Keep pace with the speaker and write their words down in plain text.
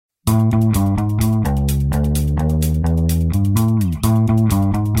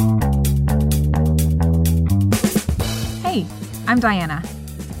Diana,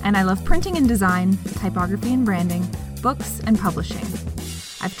 and I love printing and design, typography and branding, books and publishing.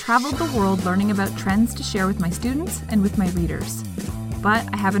 I've traveled the world learning about trends to share with my students and with my readers. But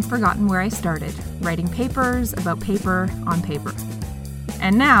I haven't forgotten where I started, writing papers about paper on paper.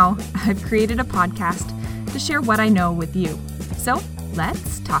 And now I've created a podcast to share what I know with you. So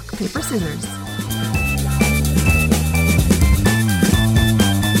let's talk paper scissors.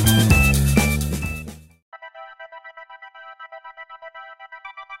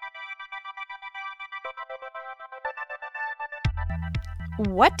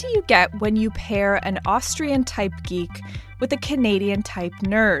 What do you get when you pair an Austrian type geek with a Canadian type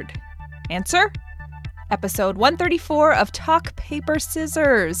nerd? Answer? Episode 134 of Talk Paper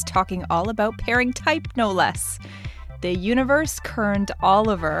Scissors, talking all about pairing type, no less. The universe kerned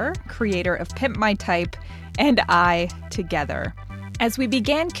Oliver, creator of Pimp My Type, and I together. As we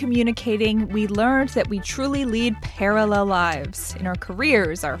began communicating, we learned that we truly lead parallel lives in our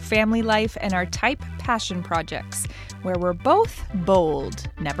careers, our family life, and our type passion projects, where we're both bold,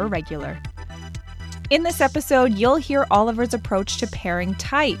 never regular. In this episode, you'll hear Oliver's approach to pairing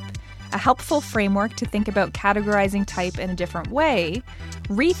type, a helpful framework to think about categorizing type in a different way,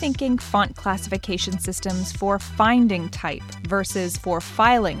 rethinking font classification systems for finding type versus for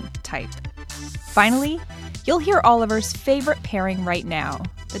filing type. Finally, you'll hear Oliver's favorite pairing right now,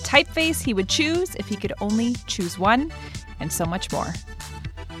 the typeface he would choose if he could only choose one, and so much more.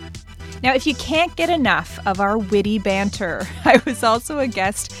 Now, if you can't get enough of our witty banter, I was also a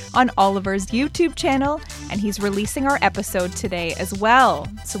guest on Oliver's YouTube channel, and he's releasing our episode today as well.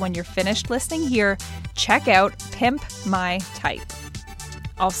 So when you're finished listening here, check out Pimp My Type.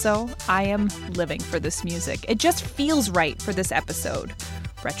 Also, I am living for this music. It just feels right for this episode.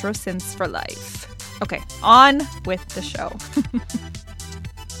 Retro synths for life. Okay, on with the show.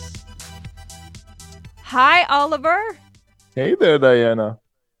 Hi, Oliver. Hey there, Diana.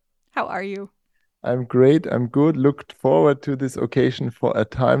 How are you? I'm great. I'm good. Looked forward to this occasion for a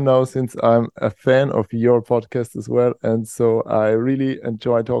time now, since I'm a fan of your podcast as well. And so I really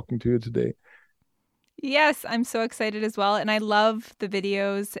enjoy talking to you today. Yes, I'm so excited as well. And I love the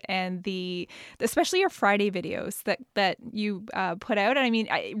videos and especially your Friday videos that you put out. And I mean,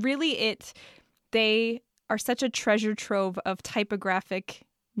 they are such a treasure trove of typographic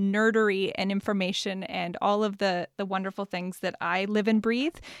nerdery and information and all of the wonderful things that I live and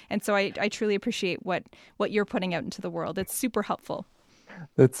breathe. And so I truly appreciate what you're putting out into the world. It's super helpful.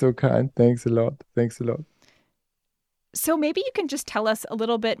 That's so kind. Thanks a lot. Thanks a lot. So maybe you can just tell us a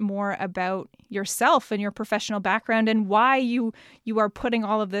little bit more about yourself and your professional background and why you are putting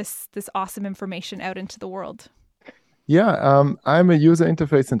all of this awesome information out into the world. Yeah, I'm a user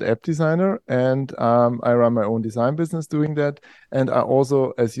interface and app designer, and I run my own design business doing that. And I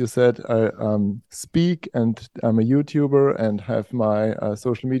also, as you said, I speak, and I'm a YouTuber and have my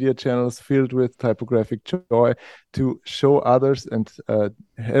social media channels filled with typographic joy to show others and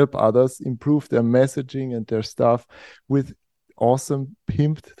help others improve their messaging and their stuff with awesome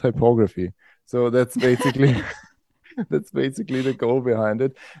pimped typography. So that's basically... That's basically the goal behind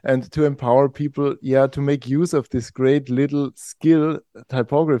it, and to empower people, to make use of this great little skill,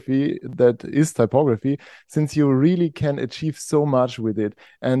 typography, that is typography, since you really can achieve so much with it.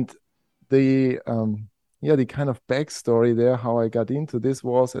 And the kind of backstory there, how I got into this,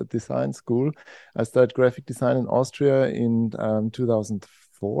 was at design school. I started graphic design in Austria in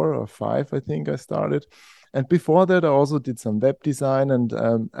 2004 or 5, I think I started. And before that, I also did some web design, and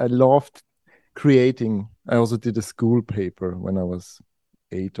I loved creating. I also did a school paper when I was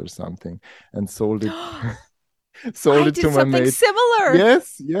 8 or something, and sold it. Sold it to my mate. I did something similar.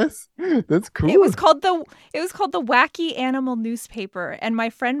 Yes, that's cool. It was called the Wacky Animal Newspaper, and my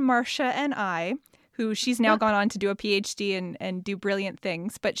friend Marcia and I, who she's now gone on to do a PhD and do brilliant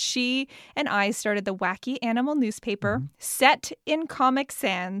things, but she and I started the Wacky Animal Newspaper, set in Comic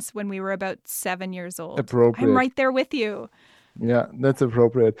Sans when we were about 7 years old. Appropriate. I'm right there with you. Yeah, that's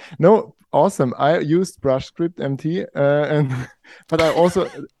appropriate. No, awesome. I used BrushScript MT, but I also,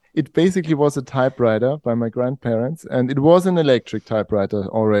 it basically was a typewriter by my grandparents, and it was an electric typewriter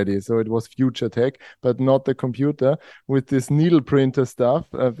already. So it was future tech, but not the computer, with this needle printer stuff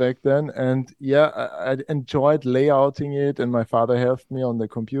back then. And I enjoyed layouting it, and my father helped me on the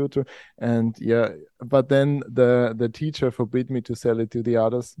computer. And but then the teacher forbid me to sell it to the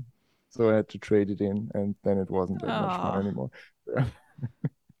others. So I had to trade it in, and then it wasn't that much fun anymore.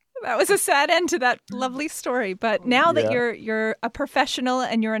 That was a sad end to that lovely story. But now that you're a professional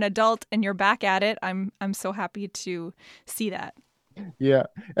and you're an adult and you're back at it, I'm so happy to see that. Yeah.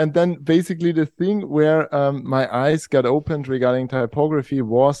 And then basically the thing where my eyes got opened regarding typography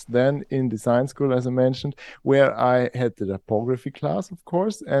was then in design school, as I mentioned, where I had the typography class, of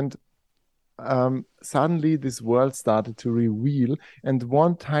course, and suddenly this world started to reveal. And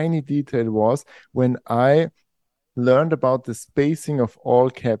one tiny detail was when I learned about the spacing of all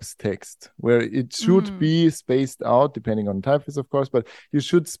caps text, where it should be spaced out, depending on typeface, of course, but you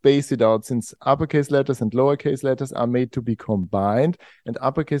should space it out since uppercase letters and lowercase letters are made to be combined, and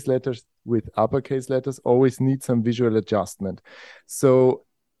uppercase letters with uppercase letters always need some visual adjustment. So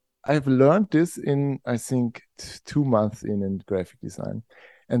I've learned this in, I think, 2 months in graphic design.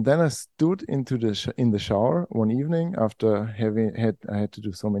 And then I stood in the shower one evening after I had to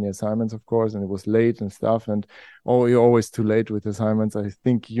do so many assignments, of course, and it was late and stuff. And oh, you're always too late with assignments. I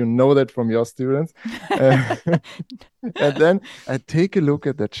think you know that from your students. And then I take a look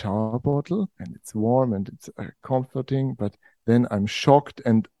at that shower bottle, and it's warm and it's comforting. But then I'm shocked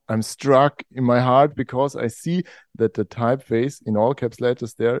and I'm struck in my heart because I see that the typeface in all caps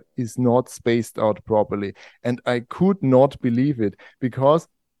letters there is not spaced out properly. And I could not believe it because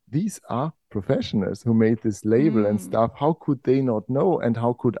these are professionals who made this label and stuff. How could they not know? And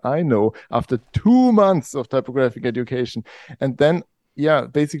how could I know after 2 months of typographic education? And then, yeah,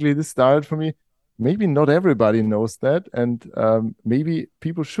 basically this started for me. Maybe not everybody knows that, and maybe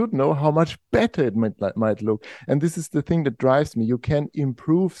people should know how much better it might look. And this is the thing that drives me. You can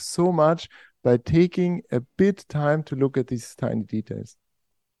improve so much by taking a bit time to look at these tiny details.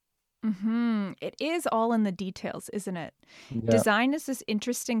 It is all in the details, isn't it? Yeah. Design is this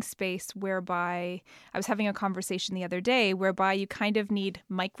interesting space whereby I was having a conversation the other day whereby you kind of need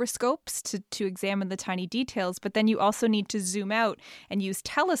microscopes to examine the tiny details, but then you also need to zoom out and use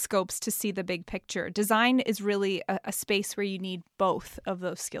telescopes to see the big picture. Design is really a space where you need both of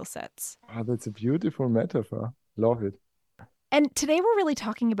those skill sets. Oh, that's a beautiful metaphor. Love it. And today we're really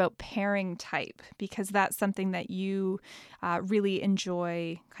talking about pairing type because that's something that you really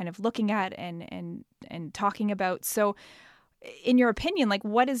enjoy kind of looking at and talking about. So, in your opinion, like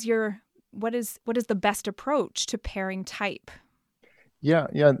what is the best approach to pairing type? Yeah.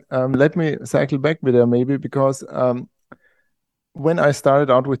 Let me cycle back with there maybe because when I started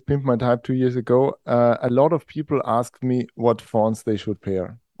out with Pimp My Type 2 years ago, a lot of people asked me what fonts they should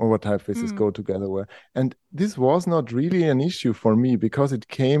pair or what typefaces go together with. And this was not really an issue for me because it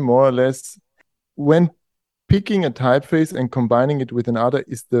came more or less when picking a typeface and combining it with another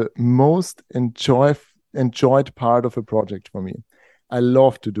is the most enjoyed part of a project for me. I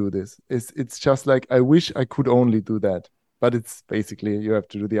love to do this. It's just like I wish I could only do that. But it's basically you have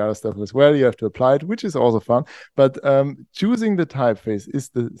to do the other stuff as well. You have to apply it, which is also fun. But choosing the typeface is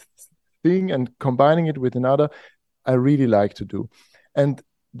the thing, and combining it with another, I really like to do. And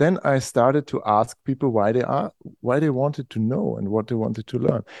then I started to ask people why they wanted to know and what they wanted to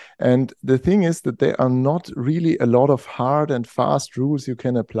learn. And the thing is that there are not really a lot of hard and fast rules you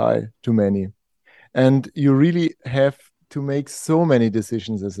can apply to many. And you really have to make so many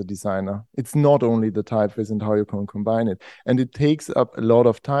decisions as a designer. It's not only the typeface and how you can combine it. And it takes up a lot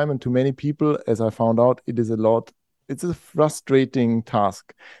of time. And to many people, as I found out, it's a frustrating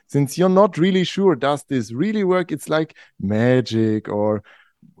task. Since you're not really sure, does this really work? It's like magic or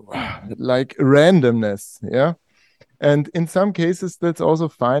like randomness. Yeah. And in some cases, that's also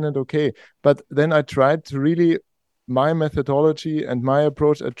fine and okay. But then I tried to really my methodology and my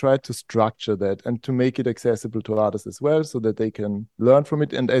approach, I tried to structure that and to make it accessible to others as well so that they can learn from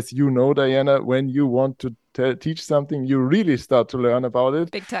it. And as you know, Diana, when you want to teach something, you really start to learn about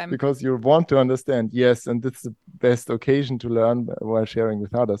it. Big time. Because you want to understand. Yes, and it's the best occasion to learn while sharing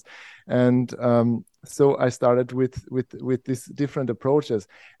with others. And so I started with these different approaches.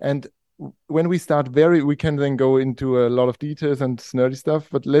 And when we start we can then go into a lot of details and nerdy stuff,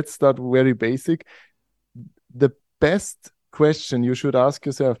 but let's start very basic. The best question you should ask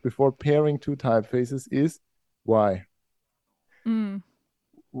yourself before pairing two typefaces is why?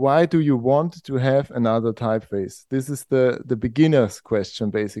 Why do you want to have another typeface? This is the beginner's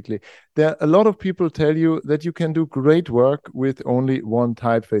question, basically. There a lot of people tell you that you can do great work with only one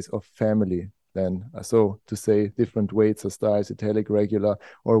typeface of family. Then, so to say, different weights or styles, italic, regular,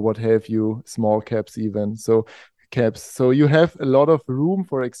 or what have you, small caps even. So caps. So you have a lot of room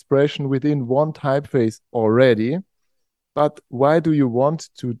for expression within one typeface already. But why do you want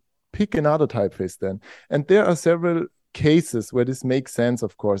to pick another typeface then? And there are several cases where this makes sense,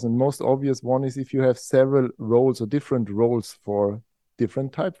 of course. And most obvious one is if you have several roles or different roles for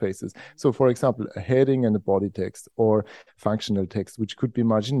different typefaces. So, for example, a heading and a body text, or functional text, which could be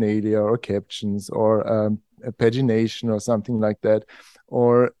marginalia or captions or a pagination or something like that.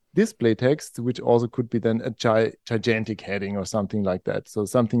 Or display text, which also could be then a gigantic heading or something like that. So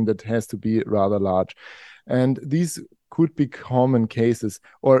something that has to be rather large. And these could be common cases.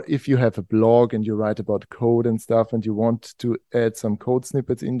 Or if you have a blog and you write about code and stuff and you want to add some code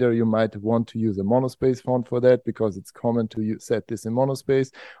snippets in there, you might want to use a monospace font for that because it's common to set this in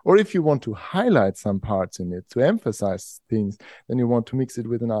monospace. Or if you want to highlight some parts in it to emphasize things, then you want to mix it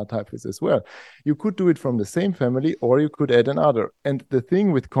with an R typeface as well. You could do it from the same family, or you could add another. And the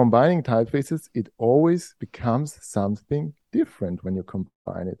thing with combining typefaces, it always becomes something different when you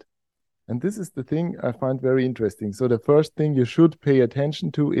combine it. And this is the thing I find very interesting. So the first thing you should pay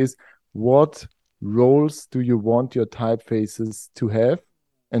attention to is what roles do you want your typefaces to have,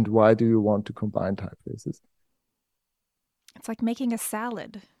 and why do you want to combine typefaces? It's like making a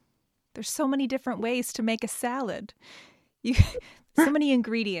salad. There's so many different ways to make a salad. So many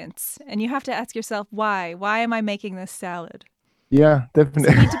ingredients, and you have to ask yourself, why? Why am I making this salad? Yeah, definitely.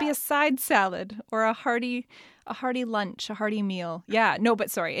 Does it need to be a side salad or a hearty lunch, a hearty meal? Yeah, no, but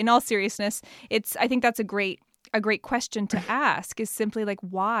sorry. In all seriousness, I think that's a great question to ask. Is simply like,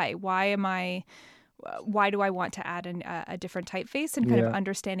 why? Why do I want to add a different typeface, and kind of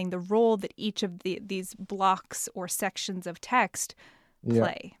understanding the role that each of these blocks or sections of text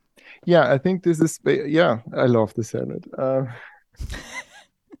play. Yeah, I think this is. Yeah, I love the salad.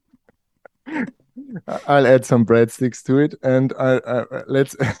 I'll add some breadsticks to it, and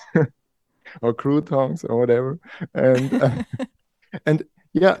let's or croutons or whatever, and and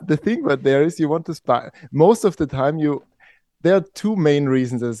yeah, the thing about there is you want to spy. Most of the time, there are two main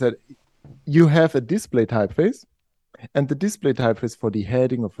reasons. As I said, you have a display typeface, and the display typeface for the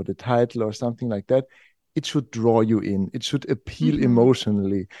heading or for the title or something like that, it should draw you in. It should appeal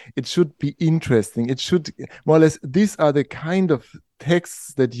emotionally. It should be interesting. It should, more or less, these are the kind of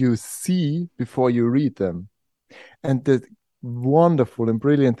texts that you see before you read them. And the wonderful and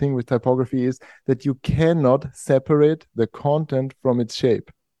brilliant thing with typography is that you cannot separate the content from its shape.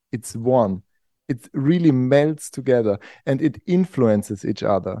 It's one. It really melts together and it influences each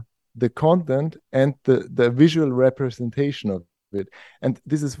other, the content and the visual representation of it. And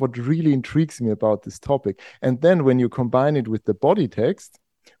this is what really intrigues me about this topic. And then when you combine it with the body text,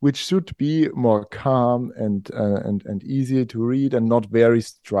 which should be more calm and easier to read and not very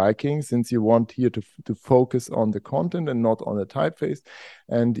striking, since you want here to focus on the content and not on the typeface.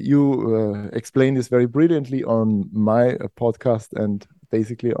 And you explain this very brilliantly on my podcast and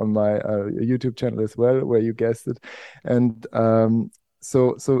basically on my YouTube channel as well, where you guessed it. And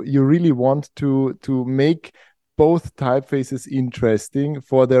so you really want to make both typefaces interesting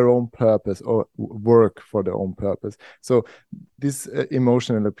for their own purpose or work for their own purpose. So this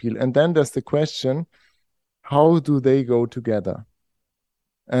emotional appeal. And then there's the question, how do they go together?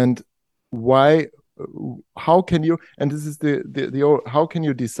 And why, how can you, and this is how can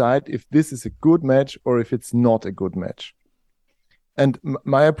you decide if this is a good match or if it's not a good match? And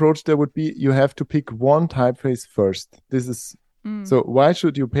my approach there would be, you have to pick one typeface first. This is so why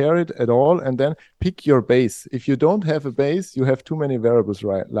should you pair it at all? And then pick your base. If you don't have a base, you have too many variables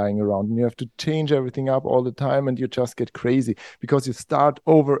lying around and you have to change everything up all the time and you just get crazy because you start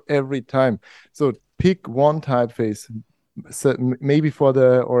over every time. So pick one typeface, so maybe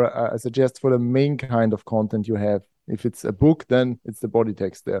I suggest for the main kind of content you have. If it's a book, then it's the body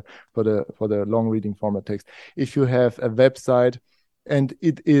text there for the long reading format text. If you have a website, and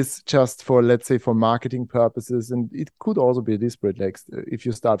it is just for, let's say, for marketing purposes, and it could also be a display text if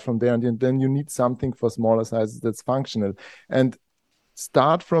you start from there, and then you need something for smaller sizes that's functional. And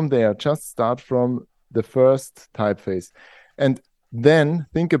start from there, just start from the first typeface. And then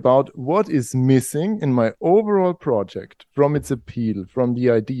think about what is missing in my overall project from its appeal, from the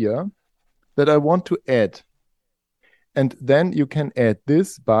idea that I want to add. And then you can add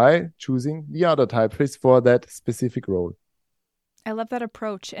this by choosing the other typeface for that specific role. I love that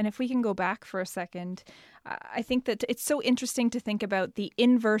approach. And if we can go back for a second, I think that it's so interesting to think about the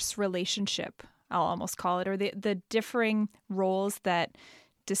inverse relationship, I'll almost call it, or the differing roles that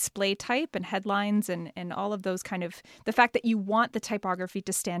display type and headlines and all of those kind of, the fact that you want the typography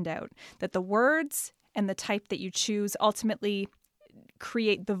to stand out, that the words and the type that you choose ultimately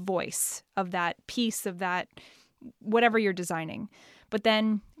create the voice of that piece, of that, whatever you're designing. But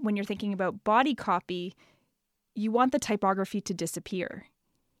then when you're thinking about body copy, you want the typography to disappear.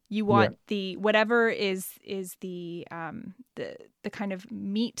 You want the whatever is the kind of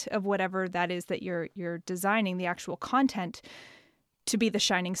meat of whatever that is that you're designing, the actual content, to be the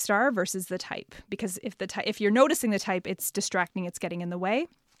shining star versus the type. Because if you're noticing the type, it's distracting, it's getting in the way.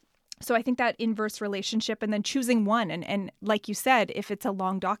 So I think that inverse relationship, and then choosing one, and like you said, if it's a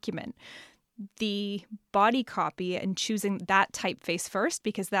long document, the body copy and choosing that typeface first,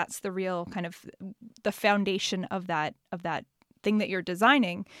 because that's the real kind of the foundation of that thing that you're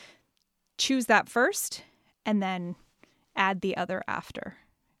designing. Choose that first and then add the other after.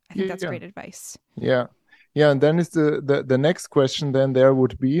 I think that's great advice. Yeah. And then is the next question then there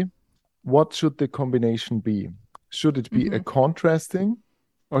would be, what should the combination be? Should it be a contrasting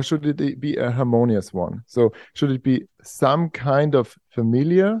or should it be a harmonious one? So should it be some kind of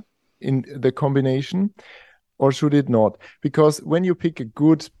familiar in the combination or should it not? Because when you pick a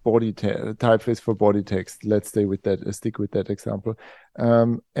good body typeface for body text, let's stick with that example,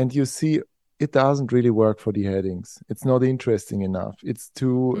 and you see it doesn't really work for the headings. It's not interesting enough. It's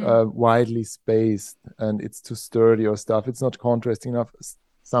too widely spaced and it's too sturdy or stuff. It's not contrasting enough,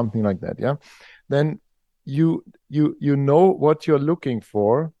 something like that. Yeah. Then you know what you're looking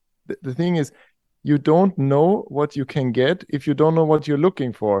for. The thing is, you don't know what you can get if you don't know what you're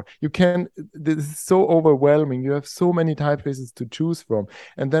looking for. This is so overwhelming. You have so many typefaces to choose from.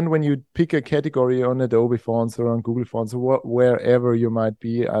 And then when you pick a category on Adobe Fonts or on Google Fonts or wherever you might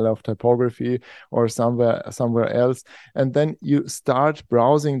be, I love typography or somewhere else, and then you start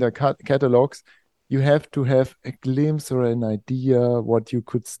browsing the catalogs, you have to have a glimpse or an idea what you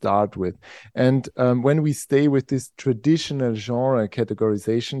could start with. And when we stay with this traditional genre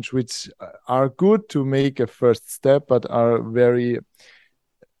categorizations, which are good to make a first step, but are very,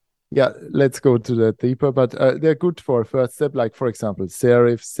 let's go to that deeper, but they're good for a first step, like, for example,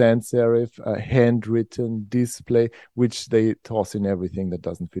 serif, sans serif, handwritten, display, which they toss in everything that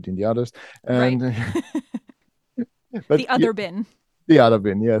doesn't fit in the others. And right. But the other bin. The other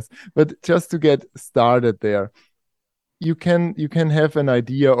bin, yes. But just to get started there, you can have an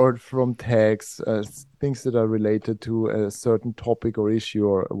idea or from tags, things that are related to a certain topic or issue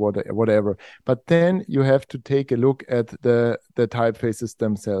or whatever. But then you have to take a look at the typefaces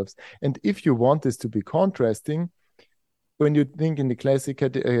themselves. And if you want this to be contrasting, when you think in the classic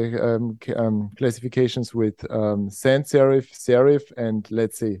classifications with sans serif, serif, and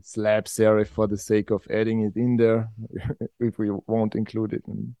let's say slab serif for the sake of adding it in there, if we won't include it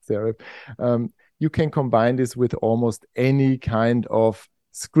in serif, you can combine this with almost any kind of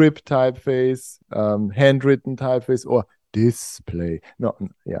script typeface, handwritten typeface, or display.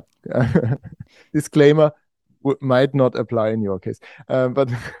 Disclaimer might not apply in your case, but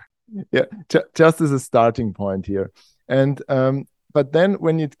just as a starting point here. And but then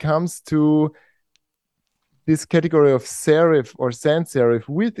when it comes to this category of serif or sans serif,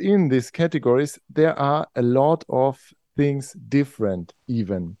 within these categories, there are a lot of things different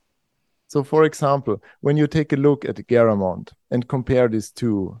even. So for example, when you take a look at Garamond and compare this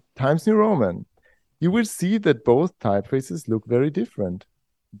to Times New Roman, you will see that both typefaces look very different,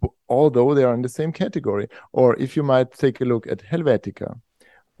 although they are in the same category. Or if you might take a look at Helvetica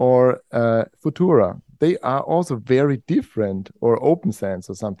or Futura, they are also very different, or Open Sans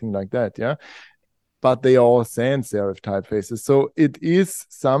or something like that, yeah? But they are all sans serif typefaces. So it is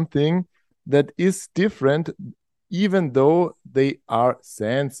something that is different, even though they are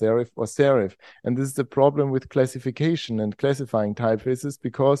sans serif or serif. And this is the problem with classification and classifying typefaces,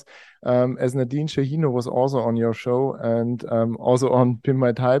 because as Nadine Shahino was also on your show and also on Pimp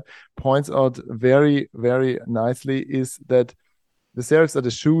My Type, points out very, very nicely, is that the serifs are the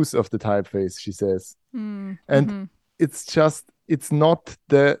shoes of the typeface, she says. And it's not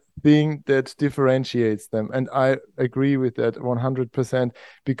the thing that differentiates them. And I agree with that 100%,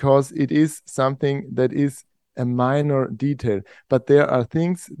 because it is something that is a minor detail. But there are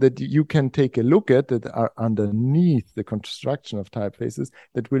things that you can take a look at that are underneath the construction of typefaces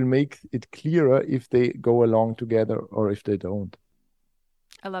that will make it clearer if they go along together or if they don't.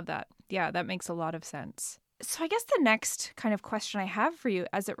 I love that. Yeah, that makes a lot of sense. So I guess the next kind of question I have for you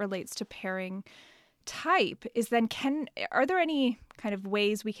as it relates to pairing type is then, are there any kind of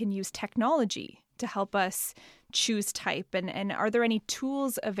ways we can use technology to help us choose type? And are there any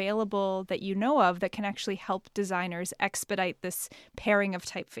tools available that you know of that can actually help designers expedite this pairing of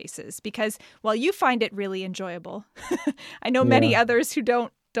typefaces? Because while you find it really enjoyable, I know many others who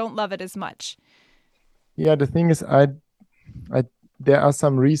don't love it as much. Yeah, the thing is, there are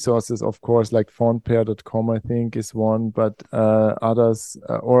some resources, of course, like fontpair.com, I think, is one, but others,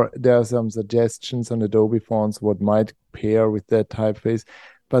 or there are some suggestions on Adobe Fonts what might pair with that typeface,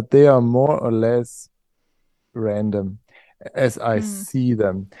 but they are more or less random as I see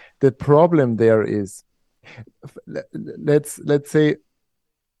them. The problem there is, let's say,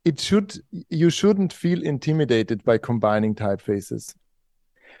 you shouldn't feel intimidated by combining typefaces.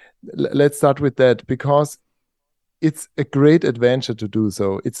 Let's start with that, because it's a great adventure to do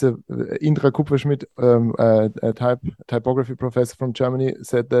so. It's a Indra Kupferschmidt, a typography professor from Germany,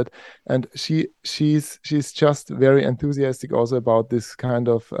 said that, and she's just very enthusiastic also about this kind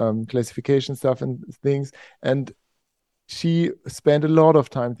of classification stuff and things, and she spent a lot of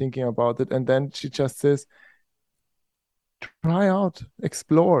time thinking about it, and then she just says, try out,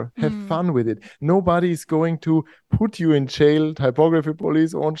 explore, have fun with it. Nobody is going to put you in jail. Typography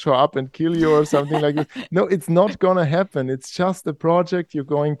police won't show up and kill you or something like this. No, it's not going to happen. It's just a project. You're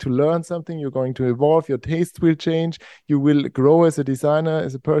going to learn something. You're going to evolve. Your taste will change. You will grow as a designer,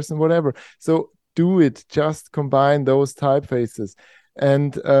 as a person, whatever. So do it. Just combine those typefaces.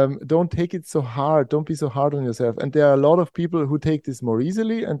 And don't take it so hard. Don't be so hard on yourself. And there are a lot of people who take this more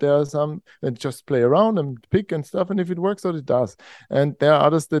easily, and there are some that just play around and pick and stuff, and if it works out, it does. And there are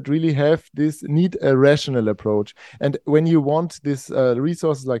others that really need a rational approach. And when you want this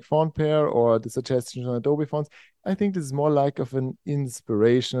resources like FontPair or the suggestions on Adobe fonts, I think this is more like of an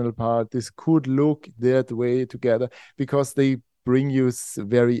inspirational part. This could look that way together because they bring you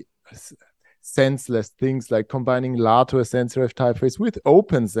very senseless things like combining Lato, a sans serif typeface, with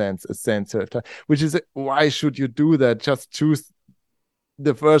OpenSens, a sans serif typeface, which is why should you do that? Just choose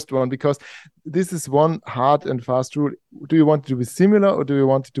the first one, because this is one hard and fast rule. Do you want it to be similar or do you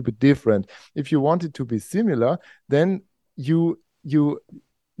want it to be different? If you want it to be similar, then you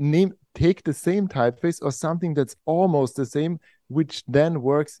take the same typeface or something that's almost the same, which then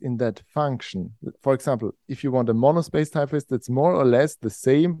works in that function. For example, if you want a monospace typeface that's more or less the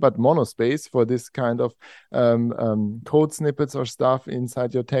same, but monospace for this kind of code snippets or stuff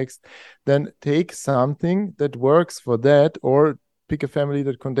inside your text, then take something that works for that, or pick a family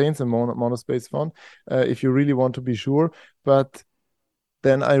that contains a monospace font if you really want to be sure. But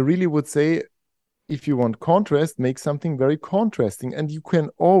then I really would say, if you want contrast, make something very contrasting. And you can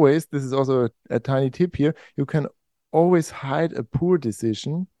always, this is also a tiny tip here, you can always hide a poor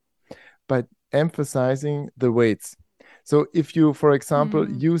decision by emphasizing the weights. So if you, for example,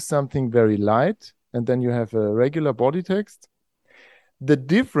 use something very light and then you have a regular body text, the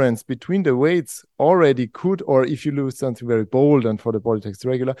difference between the weights already could, or if you use something very bold and for the body text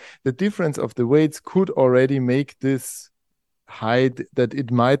regular, the difference of the weights could already make this hide that it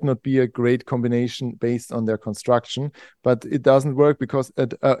might not be a great combination based on their construction, but it doesn't work because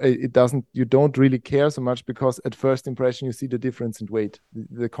you don't really care so much, because at first impression you see the difference in weight,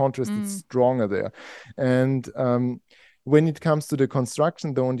 the contrast is stronger there. And when it comes to the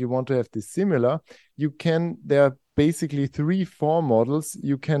construction though, and you want to have this similar, there are basically 3 form models.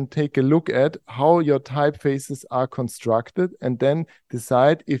 You can take a look at how your typefaces are constructed and then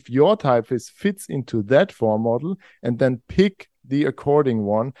decide if your typeface fits into that form model, and then pick the according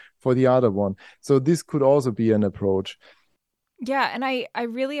one for the other one. So this could also be an approach. Yeah, and I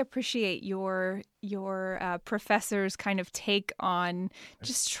really appreciate your professor's kind of take on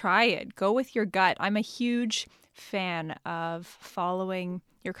just try it, go with your gut. I'm a huge fan of following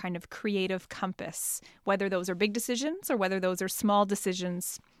your kind of creative compass, whether those are big decisions or whether those are small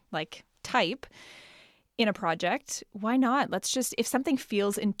decisions like type in a project. Why not? Let's just, if something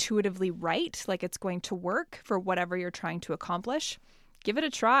feels intuitively right, like it's going to work for whatever you're trying to accomplish, give it a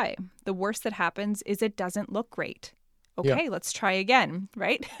try. The worst that happens is it doesn't look great. Okay, let's try again,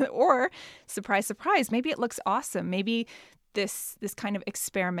 right? Or surprise, surprise, maybe it looks awesome. Maybe this kind of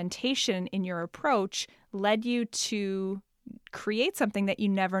experimentation in your approach led you to create something that you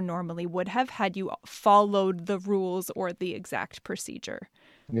never normally would have had you followed the rules or the exact procedure.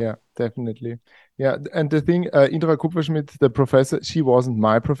 Yeah, definitely. Yeah, and the thing, Indra Kupferschmidt, the professor, she wasn't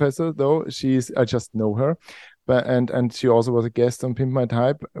my professor though. I just know her, but and she also was a guest on Pimp My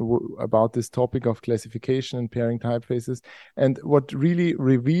Type about this topic of classification and pairing typefaces. And what really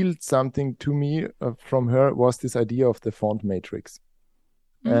revealed something to me from her was this idea of the font matrix.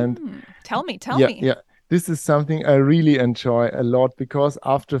 And tell me. Yeah. This is something I really enjoy a lot, because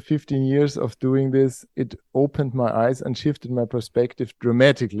after 15 years of doing this, it opened my eyes and shifted my perspective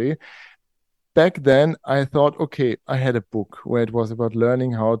dramatically. Back then, I thought, okay, I had a book where it was about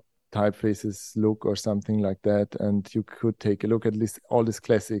learning how typefaces look or something like that, and you could take a look at least all this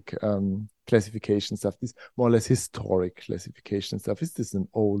classic classification stuff, this more or less historic classification stuff. Is this an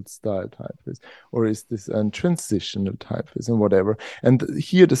old style typeface, or is this a transitional typeface, and whatever? And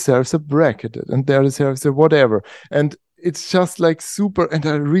here the serifs are bracketed, and there the serifs are whatever, and it's just like super. And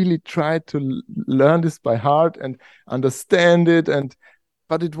I really tried to learn this by heart and understand it,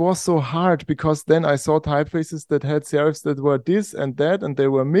 but it was so hard, because then I saw typefaces that had serifs that were this and that, and they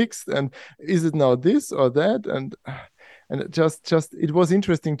were mixed. And is it now this or that? And it was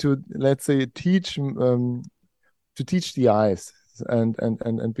interesting to, let's say, teach the eyes.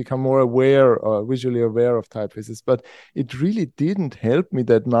 and become more aware or visually aware of typefaces. But it really didn't help me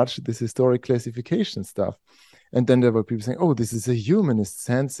that much, this historic classification stuff. And then there were people saying, oh, this is a humanist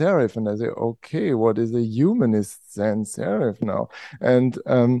sans serif. And I say, okay, what is a humanist sans serif now? And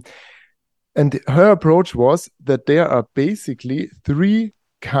her approach was that there are basically three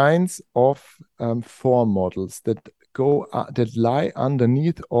kinds of form models that lie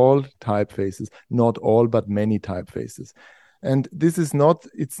underneath all typefaces, not all, but many typefaces. And this is not,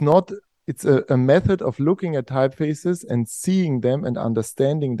 it's a method of looking at typefaces and seeing them and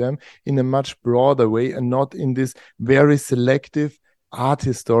understanding them in a much broader way, and not in this very selective art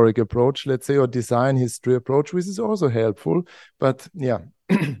historic approach, let's say, or design history approach, which is also helpful. But yeah.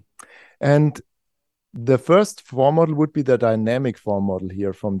 And the first form model would be the dynamic form model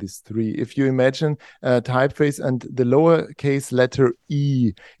here from these three. If you imagine a typeface and the lowercase letter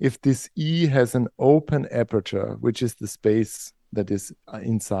E, if this E has an open aperture, which is the space that is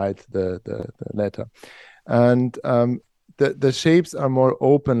inside the letter, and the shapes are more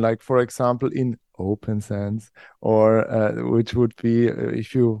open, like, for example, in Open Sans, or which would be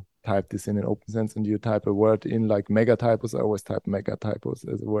if you type this in an Open Sans and you type a word in, like mega typos. I always type mega typos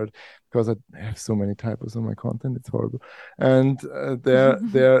as a word because I have so many typos on my content. It's horrible. And there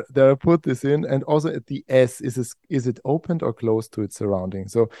I put this in. And also at the S, is it opened or closed to its surrounding?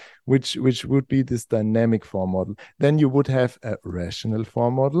 So which would be this dynamic form model. Then you would have a rational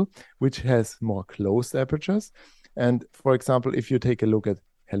form model, which has more closed apertures. And for example, if you take a look at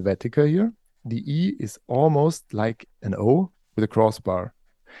Helvetica here, the E is almost like an O with a crossbar.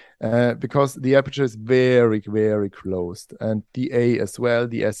 Because the aperture is very, very closed, and the A as well,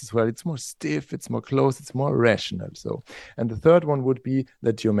 the S as well, it's more stiff, it's more closed, it's more rational. So, and the third one would be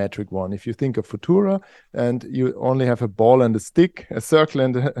the geometric one. If you think of Futura and you only have a ball and a stick, a circle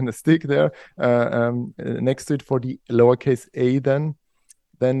and a stick there next to it for the lowercase a,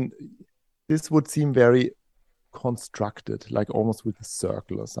 then this would seem very constructed, like almost with a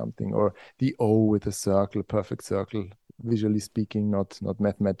circle or something, or the O with a circle, perfect circle, visually speaking, not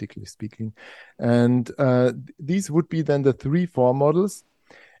mathematically speaking. And these would be then the three form models.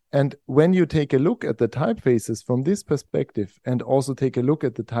 And when you take a look at the typefaces from this perspective, and also take a look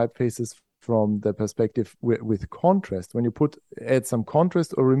at the typefaces from the perspective with contrast, when you add some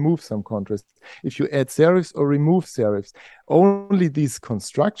contrast or remove some contrast, if you add serifs or remove serifs, only these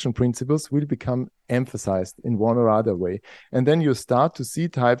construction principles will become emphasized in one or other way. And then you start to see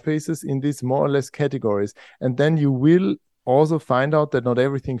typefaces in these more or less categories. And then you will also find out that not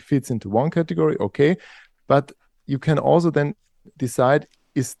everything fits into one category, okay, but you can also then decide,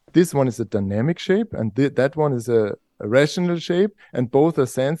 is this one is a dynamic shape and that one is a rational shape, and both are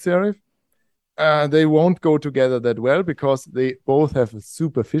sans serif. They won't go together that well, because they both have a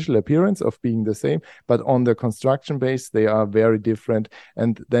superficial appearance of being the same, but on the construction base they are very different,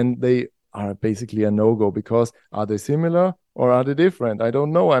 and then they are basically a no-go, because are they similar or are they different? I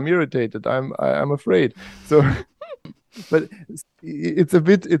don't know. I'm irritated. I'm afraid. So but it's a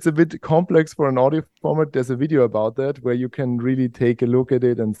bit complex for an audio format. There's a video about that where you can really take a look at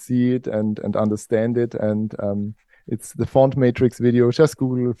it and see it and understand it. And it's the font matrix video. Just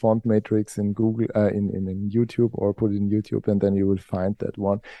Google font matrix in Google in YouTube, or put it in YouTube, and then you will find that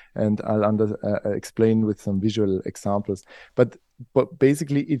one. And I'll explain with some visual examples. But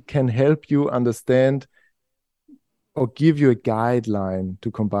basically, it can help you understand or give you a guideline to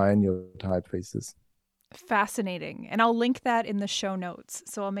combine your typefaces. Fascinating. And I'll link that in the show notes.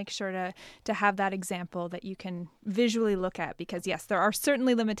 So I'll make sure to have that example that you can visually look at, because yes, there are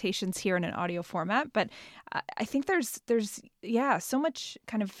certainly limitations here in an audio format, but I think there's so much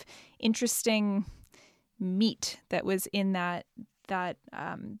kind of interesting meat that was in that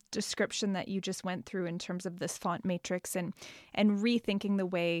description that you just went through in terms of this font matrix, and rethinking the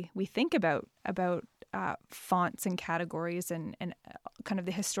way we think about fonts and categories and kind of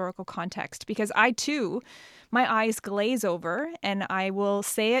the historical context. Because I too, my eyes glaze over, and I will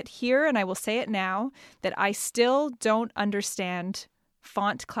say it here and I will say it now, that I still don't understand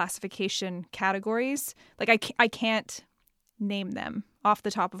font classification categories. Like I can't name them off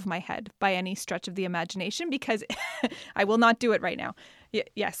the top of my head by any stretch of the imagination, because I will not do it right now.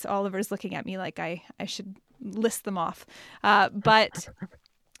 Yes, Oliver's looking at me like I should list them off. But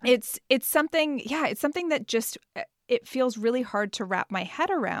it's something that just, it feels really hard to wrap my head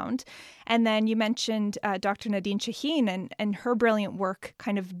around. And then you mentioned Dr. Nadine Chahine and her brilliant work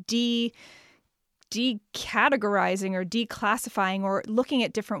kind of decategorizing or declassifying, or looking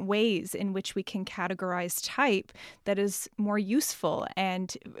at different ways in which we can categorize type that is more useful,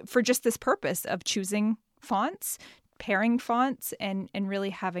 and for just this purpose of choosing fonts, pairing fonts, and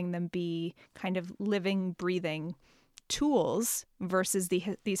really having them be kind of living, breathing tools versus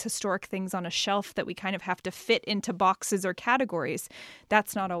these historic things on a shelf that we kind of have to fit into boxes or categories,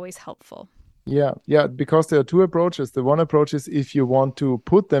 that's not always helpful. Yeah, because there are two approaches. The one approach is if you want to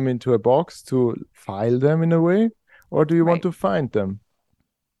put them into a box to file them in a way, or do you want to find them?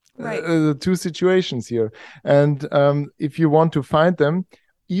 Right. The two situations here. And if you want to find them,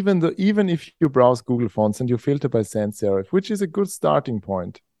 even if you browse Google Fonts and you filter by sans serif, which is a good starting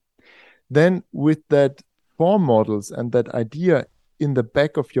point, then with that form models and that idea in the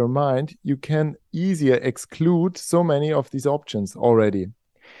back of your mind, you can easier exclude so many of these options already,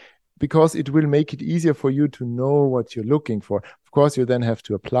 because it will make it easier for you to know what you're looking for. Of course, you then have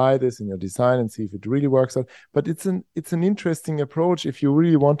to apply this in your design and see if it really works out. But it's an interesting approach if you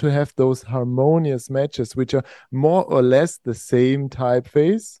really want to have those harmonious matches, which are more or less the same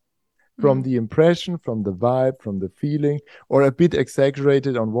typeface from the impression, from the vibe, from the feeling, or a bit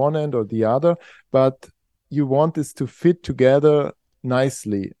exaggerated on one end or the other. But you want this to fit together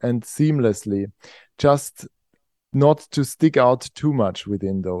nicely and seamlessly, just not to stick out too much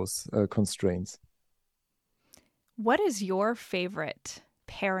within those constraints. What is your favorite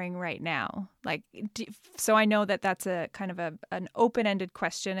pairing right now? Like, so I know that that's a kind of an open-ended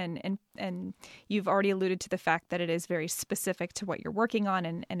question, and you've already alluded to the fact that it is very specific to what you're working on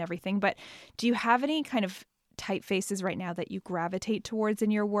and everything. But do you have any kind of typefaces right now that you gravitate towards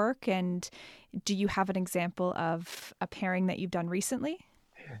in your work? And do you have an example of a pairing that you've done recently?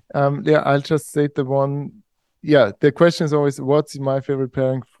 I'll just say the one. Yeah, the question is always, what's my favorite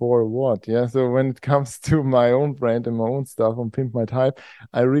pairing for what? Yeah, so when it comes to my own brand and my own stuff on Pimp My Type,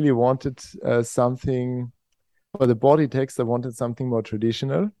 I really wanted something for the body text. I wanted something more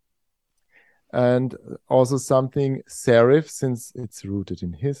traditional and also something serif, since it's rooted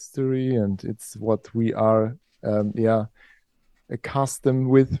in history and it's what we are, accustomed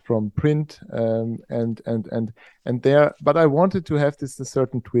with from print, and there. But I wanted to have this a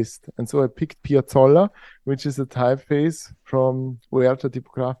certain twist, and so I picked Piazzolla, which is a typeface from Huerta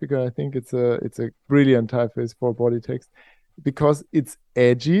Tipografica. I think it's a brilliant typeface for body text because it's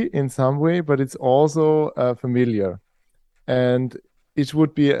edgy in some way, but it's also familiar, and it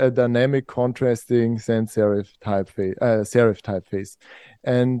would be a dynamic, contrasting sans serif typeface,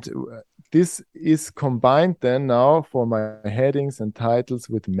 and this is combined then now for my headings and titles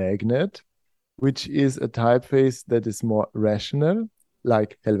with Magnet, which is a typeface that is more rational,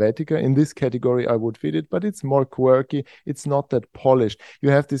 like Helvetica. In this category, I would fit it, but it's more quirky. It's not that polished. You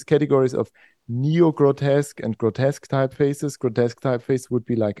have these categories of neo-grotesque and grotesque typefaces. Grotesque typeface would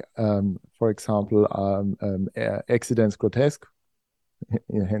be like, for example, Accidence Grotesque,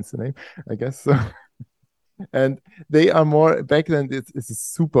 hence the name, I guess. So. And they are more, back then, it's a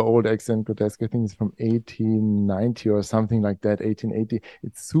super old Accident Grotesque. I think it's from 1890 or something like that, 1880.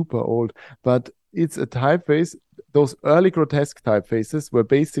 It's super old, but it's a typeface. Those early grotesque typefaces were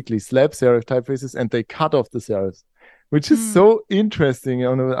basically slab serif typefaces, and they cut off the serifs, which is so interesting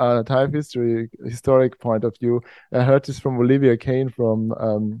on a type historic point of view. I heard this from Olivia Kane from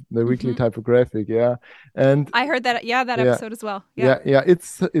the Weekly Typographic, and I heard that, that episode as well. Yeah,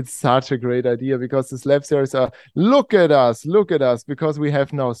 it's such a great idea, because the slab series are, look at us, because we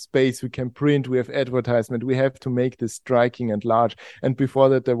have now space, we can print, we have advertisement, we have to make this striking and large. And before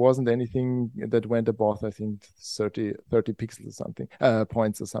that, there wasn't anything that went above, I think, 30 pixels or something,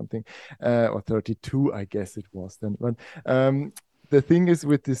 points or something, or 32, I guess it was then. But the thing is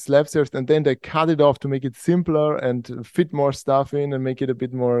with the slab serifs, and then they cut it off to make it simpler and fit more stuff in and make it a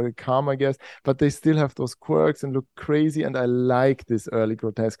bit more calm, I guess. But they still have those quirks and look crazy. And I like these early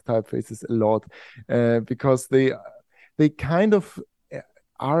grotesque typefaces a lot, because they kind of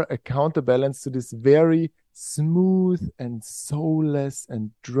are a counterbalance to this very smooth and soulless and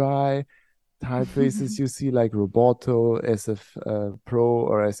dry typefaces you see, like Roboto, SF Pro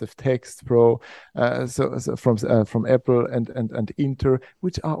or SF Text Pro, so from Apple and Inter,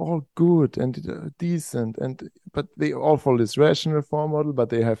 which are all good and decent, but they all follow this rational form model, but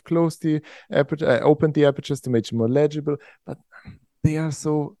they have closed the aperture, opened the apertures to make it more legible, but they are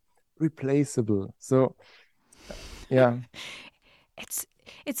so replaceable. So yeah.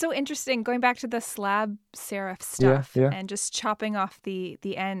 It's so interesting, going back to the slab serif stuff and just chopping off the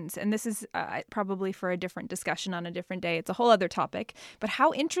ends. And this is probably for a different discussion on a different day. It's a whole other topic. But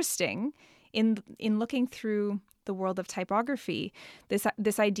how interesting in looking through the world of typography,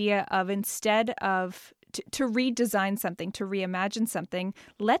 this idea of, instead of to redesign something, to reimagine something,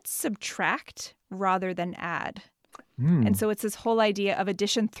 let's subtract rather than add. And so it's this whole idea of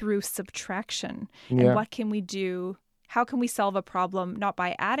addition through subtraction. And what can we do? How can we solve a problem not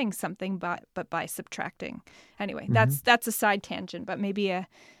by adding something, but by subtracting? Anyway, that's a side tangent, but maybe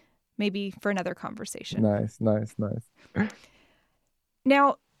maybe for another conversation. Nice.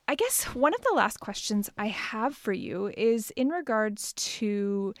 Now, I guess one of the last questions I have for you is in regards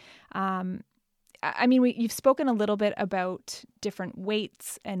to, you've spoken a little bit about different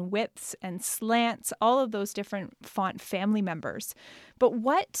weights and widths and slants, all of those different font family members. But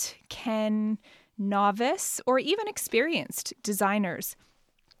what can novice or even experienced designers,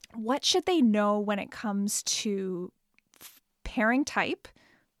 what should they know when it comes to pairing type,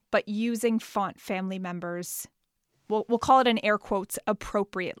 but using font family members? We'll call it in air quotes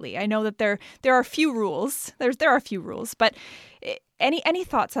appropriately. I know that there are a few rules. There are a few rules, but any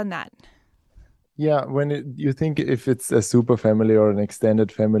thoughts on that? Yeah, you think if it's a super family or an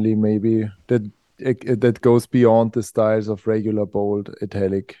extended family, maybe that goes beyond the styles of regular bold,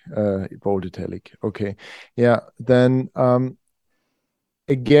 italic. Okay, yeah. Then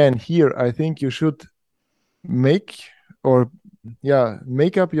again, here I think you should make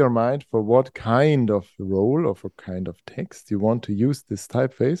up your mind for what kind of role or for kind of text you want to use this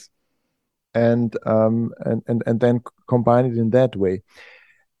typeface, and then combine it in that way.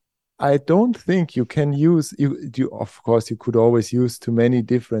 I don't think you can use of course you could always use too many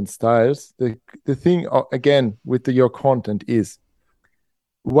different styles. The thing again with your content is,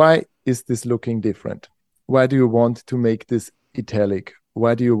 why is this looking different? Why do you want to make this italic?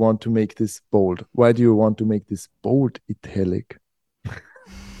 Why do you want to make this bold? Why do you want to make this bold italic?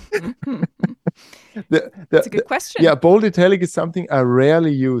 That's a good question. Yeah, bold italic is something I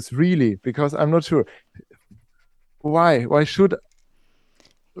rarely use, really, because I'm not sure. Why should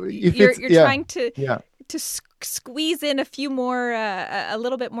you're trying to squeeze in a few more, a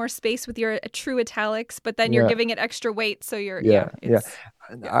little bit more space with your true italics, but then you're giving it extra weight. So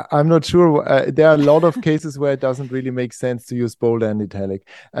I'm not sure. There are a lot of cases where it doesn't really make sense to use bold and italic.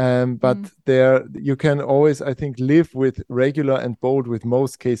 But there you can always, I think, live with regular and bold. With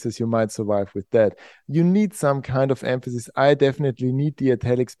most cases, you might survive with that. You need some kind of emphasis. I definitely need the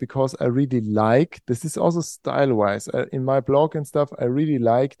italics because I really like, this is also style-wise. In my blog and stuff, I really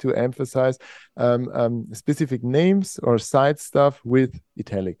like to emphasize specific names or site stuff with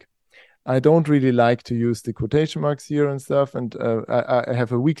italic. I don't really like to use the quotation marks here and stuff. And I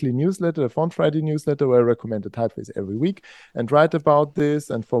have a weekly newsletter, a Font Friday newsletter, where I recommend a typeface every week and write about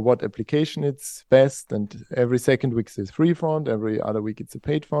this and for what application it's best. And every second week it's free font, every other week it's a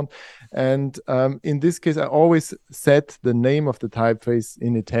paid font. And in this case, I always set the name of the typeface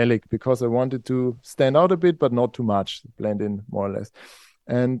in italic because I wanted to stand out a bit, but not too much, blend in more or less.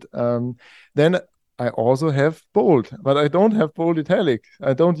 And then I also have bold, but I don't have bold italic.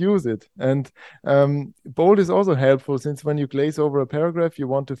 I don't use it. And bold is also helpful, since when you glaze over a paragraph, you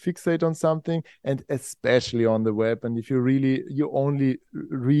want to fixate on something, and especially on the web. And if you only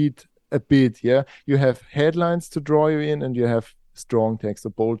read a bit, you have headlines to draw you in, and you have strong text or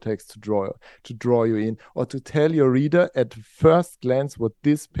bold text to draw you in, or to tell your reader at first glance what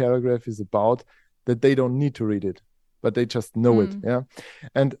this paragraph is about, that they don't need to read it, but they just know it. Yeah.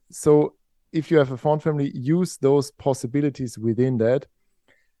 And so if you have a font family, use those possibilities within that.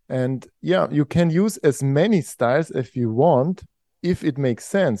 And you can use as many styles as you want if it makes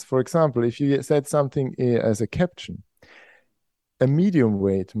sense. For example, if you said something as a caption, a medium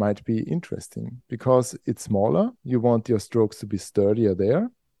weight might be interesting because it's smaller. You want your strokes to be sturdier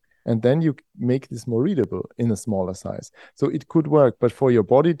there. And then you make this more readable in a smaller size. So it could work. But for your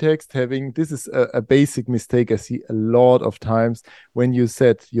body text, this is a basic mistake I see a lot of times when you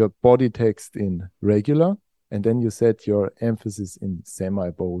set your body text in regular and then you set your emphasis in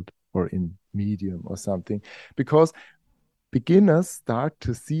semi-bold or in medium or something. Because beginners start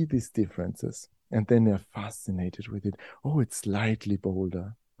to see these differences and then they're fascinated with it. Oh, it's slightly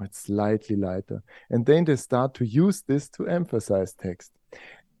bolder, or it's slightly lighter. And then they start to use this to emphasize text,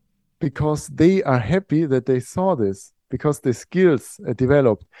 because they are happy that they saw this, because the skills are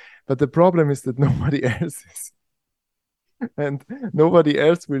developed. But the problem is that nobody else is. And nobody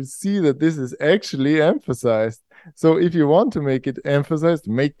else will see that this is actually emphasized. So if you want to make it emphasized,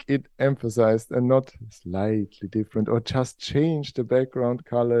 make it emphasized and not slightly different, or just change the background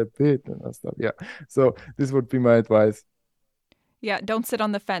color a bit and stuff. Yeah. So this would be my advice. Yeah. Don't sit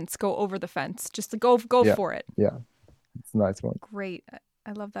on the fence. Go over the fence. Just go for it. Yeah. It's a nice one. Great.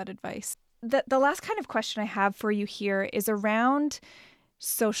 I love that advice. The last kind of question I have for you here is around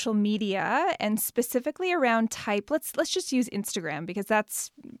social media, and specifically around type. Let's just use Instagram because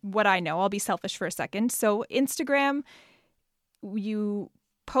that's what I know. I'll be selfish for a second. So Instagram, you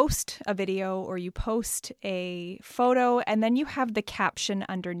post a video or you post a photo and then you have the caption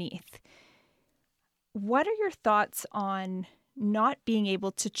underneath. What are your thoughts on not being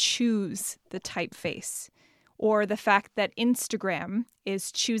able to choose the typeface? or the fact that Instagram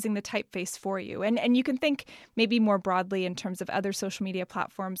is choosing the typeface for you. And you can think maybe more broadly in terms of other social media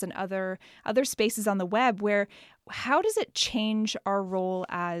platforms and other spaces on the web where how does it change our role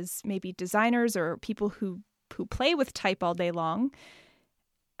as maybe designers or people who play with type all day long?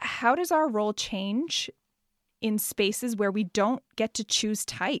 How does our role change in spaces where we don't get to choose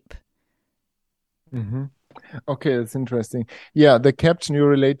type? Mm-hmm. Okay, that's interesting. Yeah, the caption you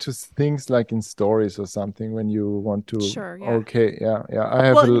relate to things like in stories or something when you want to. Sure, yeah. Okay, yeah. I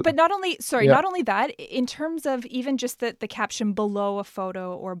have. But not only that, in terms of even just the caption below a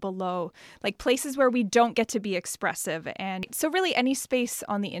photo or below, like places where we don't get to be expressive. And so really any space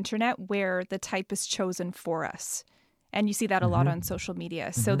on the internet where the type is chosen for us. And you see that a lot on social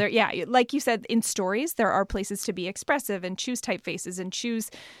media. So there, like you said, in stories, there are places to be expressive and choose typefaces and choose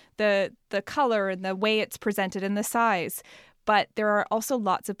the color and the way it's presented and the size. But there are also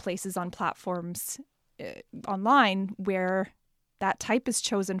lots of places on platforms online where that type is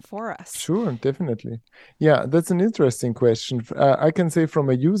chosen for us. Sure, definitely. Yeah, that's an interesting question. I can say from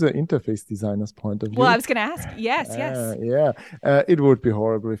a user interface designer's point of view. Well, I was going to ask. Yes. Yeah, it would be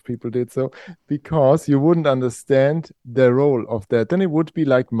horrible if people did so because you wouldn't understand the role of that. Then it would be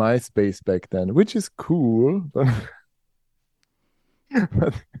like MySpace back then, which is cool, but,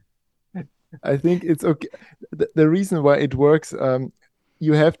 but I think it's okay. The reason why it works,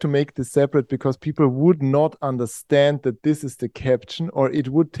 you have to make this separate because people would not understand that this is the caption, or it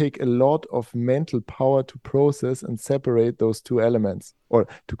would take a lot of mental power to process and separate those two elements or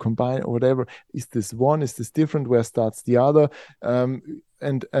to combine or whatever. Is this one? Is this different? Where starts the other? And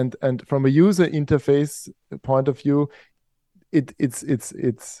from a user interface point of view, it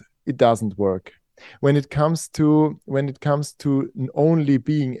doesn't work. When it comes to only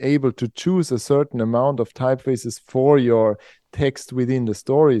being able to choose a certain amount of typefaces for your text within the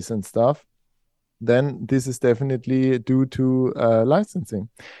stories and stuff, then this is definitely due to licensing.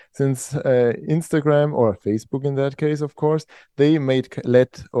 Since Instagram or Facebook in that case, of course, they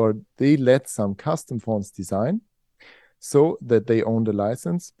let some custom fonts design so that they own the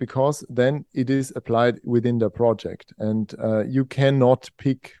license, because then it is applied within the project. And you cannot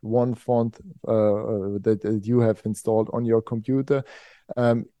pick one font that you have installed on your computer.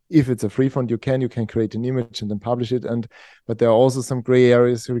 If it's a free font, you can create an image and then publish it. But there are also some gray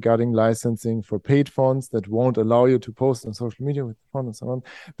areas regarding licensing for paid fonts that won't allow you to post on social media with the font and so on.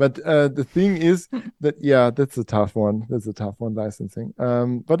 But the thing is that, that's a tough one. That's a tough one, licensing,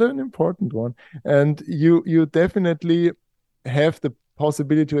 but an important one. And you definitely have the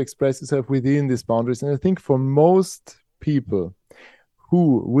possibility to express yourself within these boundaries. And I think for most people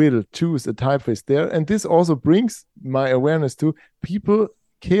who will choose a typeface there, and this also brings my awareness to people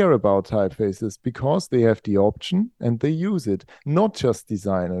care about typefaces because they have the option and they use it. Not just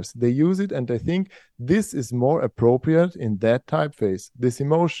designers, they use it, and I think this is more appropriate in that typeface. This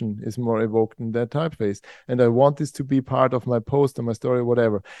emotion is more evoked in that typeface, and I want this to be part of my post or my story or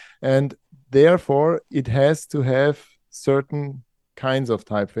whatever. And therefore it has to have certain kinds of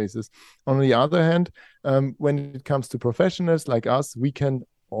typefaces. On the other hand, when it comes to professionals like us, we can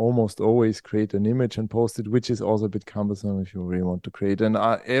almost always create an image and post it, which is also a bit cumbersome if you really want to create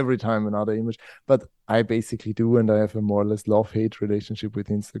every time another image. But I basically do, and I have a more or less love-hate relationship with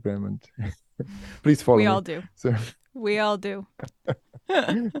Instagram. And please follow me. We all do. So. We all do.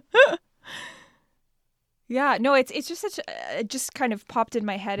 Yeah, no, it's just it just kind of popped in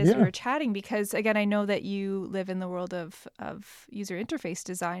my head as we were chatting, because again, I know that you live in the world of user interface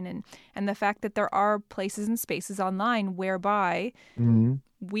design and the fact that there are places and spaces online whereby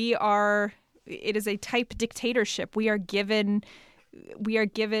it is a type dictatorship. We are given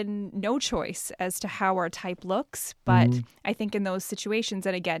no choice as to how our type looks. But I think in those situations,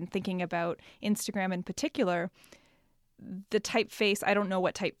 and again, thinking about Instagram in particular, the typeface, I don't know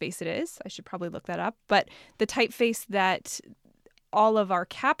what typeface it is. I should probably look that up. But the typeface that all of our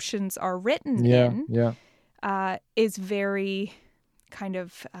captions are written in is very kind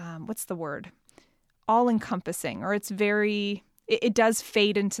of, what's the word? All-encompassing, or it's very... It does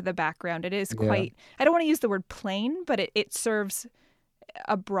fade into the background. It is quite... I don't want to use the word plain, but it serves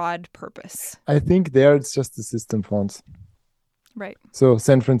a broad purpose. I think there it's just the system fonts. Right. So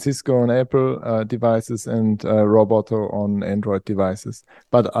San Francisco on Apple devices and Roboto on Android devices.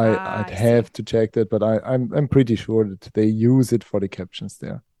 But I'd have to check that, but I'm pretty sure that they use it for the captions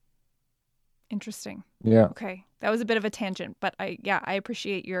there. Interesting. Yeah. Okay. That was a bit of a tangent, but I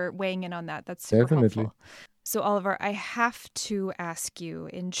appreciate your weighing in on that. That's super helpful. So Oliver, I have to ask you,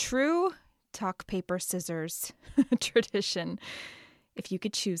 in true talk, paper, scissors tradition, if you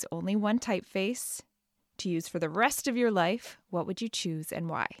could choose only one typeface to use for the rest of your life, what would you choose and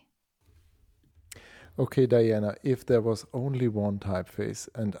why? Okay, Diana, if there was only one typeface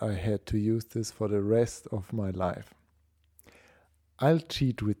and I had to use this for the rest of my life, I'll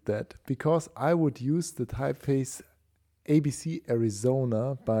cheat with that because I would use the typeface ABC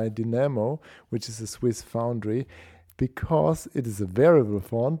Arizona by Dynamo, which is a Swiss foundry, because it is a variable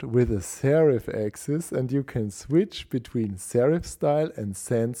font with a serif axis and you can switch between serif style and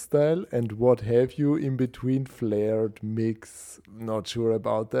sans style and what have you in between, flared, mix, not sure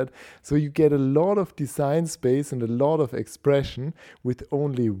about that. So you get a lot of design space and a lot of expression with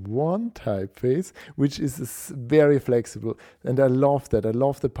only one typeface, which is very flexible. And I love that. I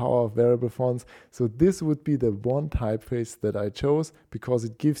love the power of variable fonts. So this would be the one typeface that I chose because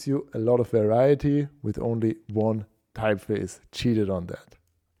it gives you a lot of variety with only one typeface. Cheated on that.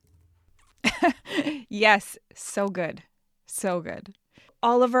 Yes, so good. So good.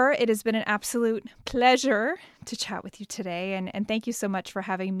 Oliver, it has been an absolute pleasure to chat with you today. And thank you so much for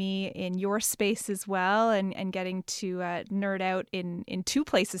having me in your space as well and getting to nerd out in two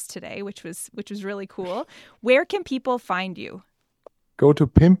places today, which was really cool. Where can people find you? Go to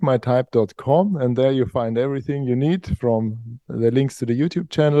pimpmytype.com and there you find everything you need, from the links to the YouTube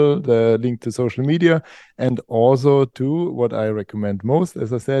channel, the link to social media, and also to what I recommend most,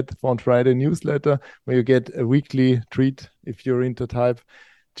 as I said, Font Friday newsletter, where you get a weekly treat if you're into type.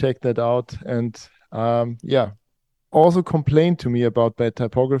 Check that out. And also complain to me about bad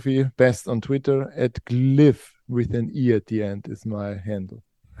typography, best on Twitter at Glyph with an E at the end is my handle.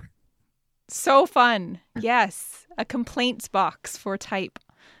 So fun. Yes. A complaints box for type.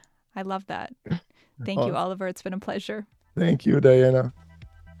 I love that. Thank you, Oliver. It's been a pleasure. Thank you, Diana.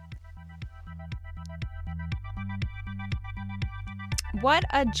 What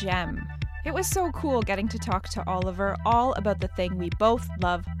a gem. It was so cool getting to talk to Oliver all about the thing we both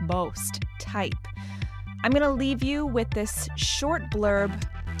love most, type. I'm going to leave you with this short blurb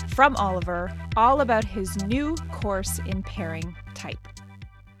from Oliver all about his new course in pairing type.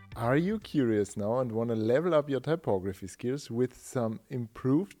 Are you curious now and want to level up your typography skills with some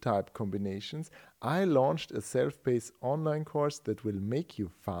improved type combinations? I launched a self-paced online course that will make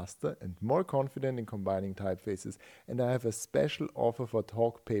you faster and more confident in combining typefaces. And I have a special offer for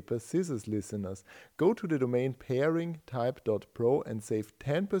Talk Paper Scissors listeners. Go to the domain pairingtype.pro and save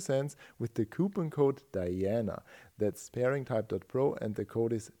 10% with the coupon code Diana. That's pairingtype.pro and the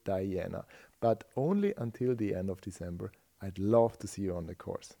code is Diana. But only until the end of December. I'd love to see you on the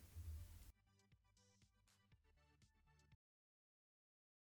course.